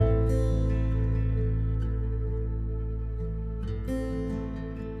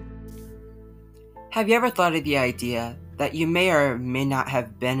Have you ever thought of the idea that you may or may not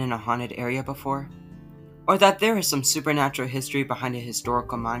have been in a haunted area before? Or that there is some supernatural history behind a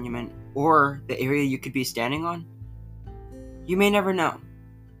historical monument or the area you could be standing on? You may never know.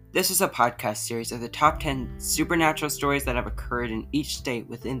 This is a podcast series of the top 10 supernatural stories that have occurred in each state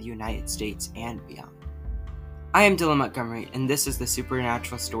within the United States and beyond. I am Dylan Montgomery, and this is the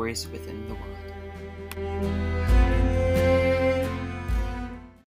Supernatural Stories Within the World.